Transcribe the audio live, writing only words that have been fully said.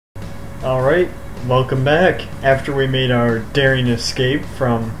Alright, welcome back. After we made our daring escape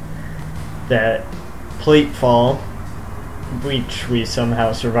from that plate fall, which we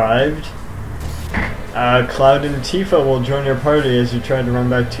somehow survived, Cloud and Tifa will join our party as we try to run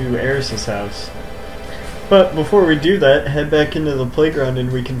back to Aeris' house. But before we do that, head back into the playground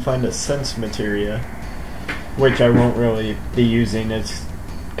and we can find a sense materia, which I won't really be using. It's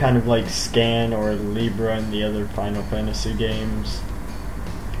kind of like Scan or Libra and the other Final Fantasy games.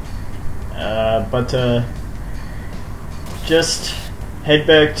 Just head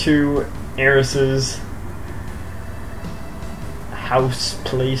back to Aeris' house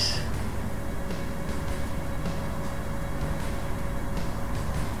place.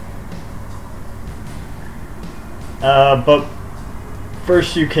 But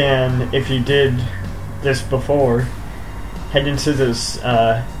first you can, if you did this before, head into this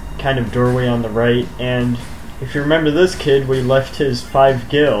kind of doorway on the right, and if you remember this kid, we left his 5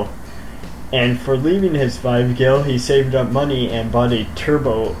 gil. And for leaving his 5 gil, he saved up money and bought a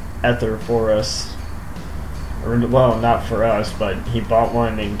turbo ether for us. Or, well, not for us, but he bought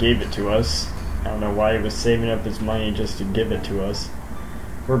one and gave it to us. I don't know why he was saving up his money just to give it to us.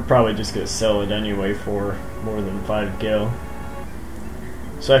 We're probably just going to sell it anyway for more than 5 gil.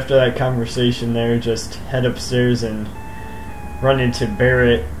 So after that conversation there, just head upstairs and run into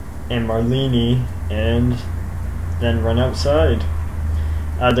Barret and Marlene, and then run outside.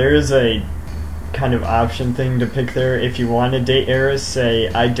 There is a kind of option thing to pick there. If you want to date Aeris, say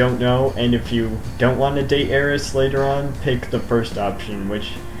I don't know, and if you don't want to date Aeris later on, pick the first option,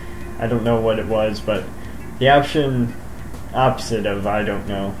 which I don't know what it was, but the option opposite of I don't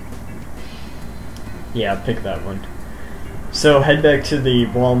know. Yeah, pick that one. So head back to the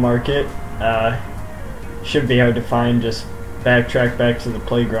wall market. Should be hard to find, just backtrack back to the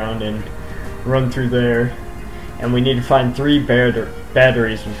playground and run through there. And we need to find 3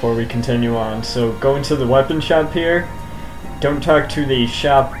 batteries before we continue on. So go into the weapon shop here. Don't talk to the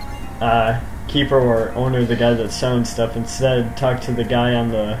shop keeper or owner, the guy that's selling stuff. Instead, talk to the guy on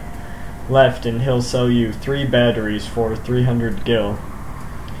the left and he'll sell you 3 batteries for 300 gil.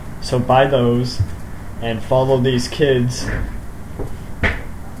 So buy those and follow these kids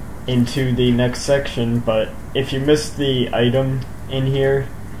into the next section. But if you missed the item in here,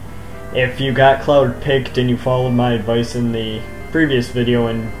 if you got Cloud picked and you followed my advice in the previous video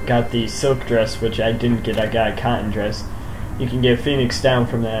and got the silk dress, which I didn't get, I got a cotton dress, you can get Phoenix down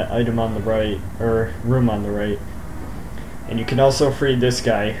from that item on the right, or room on the right. And you can also free this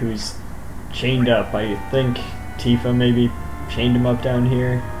guy who's chained up. I think Tifa maybe chained him up down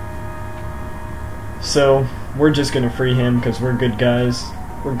here. So we're just gonna free him because we're good guys.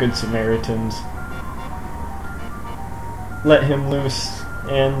 We're good Samaritans. Let him loose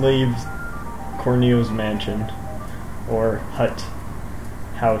and leave Corneo's mansion, or hut,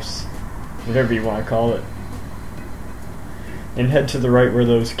 house, whatever you want to call it, and head to the right where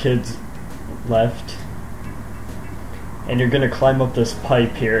those kids left, and you're gonna climb up this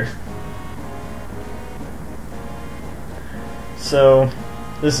pipe here. So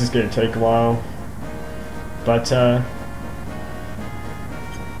this is gonna take a while, but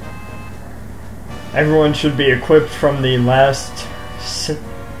everyone should be equipped from the last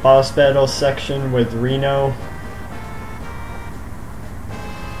boss battle section with Reno.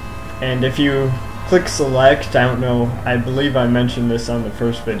 And if you click select, I don't know, I believe I mentioned this on the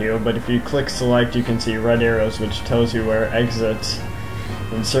first video, but if you click select you can see red arrows which tells you where exits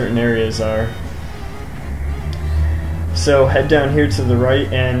in certain areas are. So head down here to the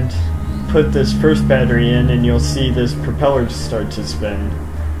right and put this first battery in and you'll see this propeller start to spin.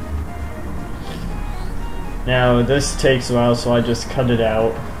 Now this takes a while, so I just cut it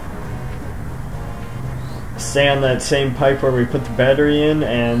out. Stay on that same pipe where we put the battery in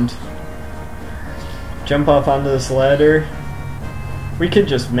and jump off onto this ladder. We could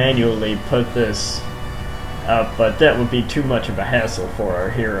just manually put this up, but that would be too much of a hassle for our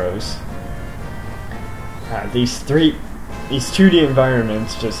heroes. These 2D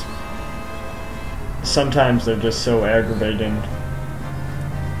environments just sometimes they're just so aggravating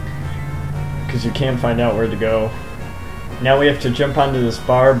because you can't find out where to go. Now we have to jump onto this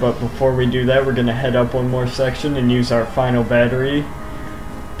bar, but before we do that we're going to head up one more section and use our final battery,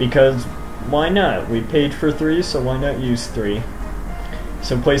 because why not? We paid for 3, so why not use 3?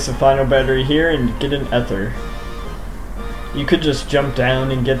 So place the final battery here and get an ether. You could just jump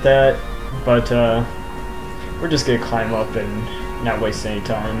down and get that, but we're just going to climb up and not waste any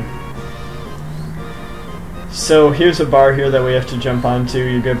time. So here's a bar here that we have to jump onto.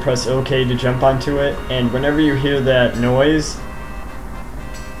 You're going to press OK to jump onto it, and whenever you hear that noise,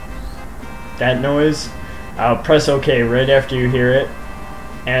 press OK right after you hear it,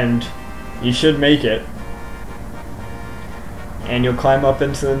 and You should make it. And you'll climb up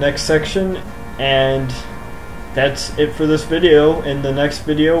into the next section, and that's it for this video. In the next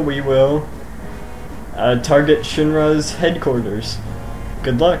video we will target Shinra's headquarters.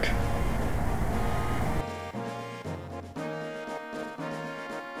 Good luck.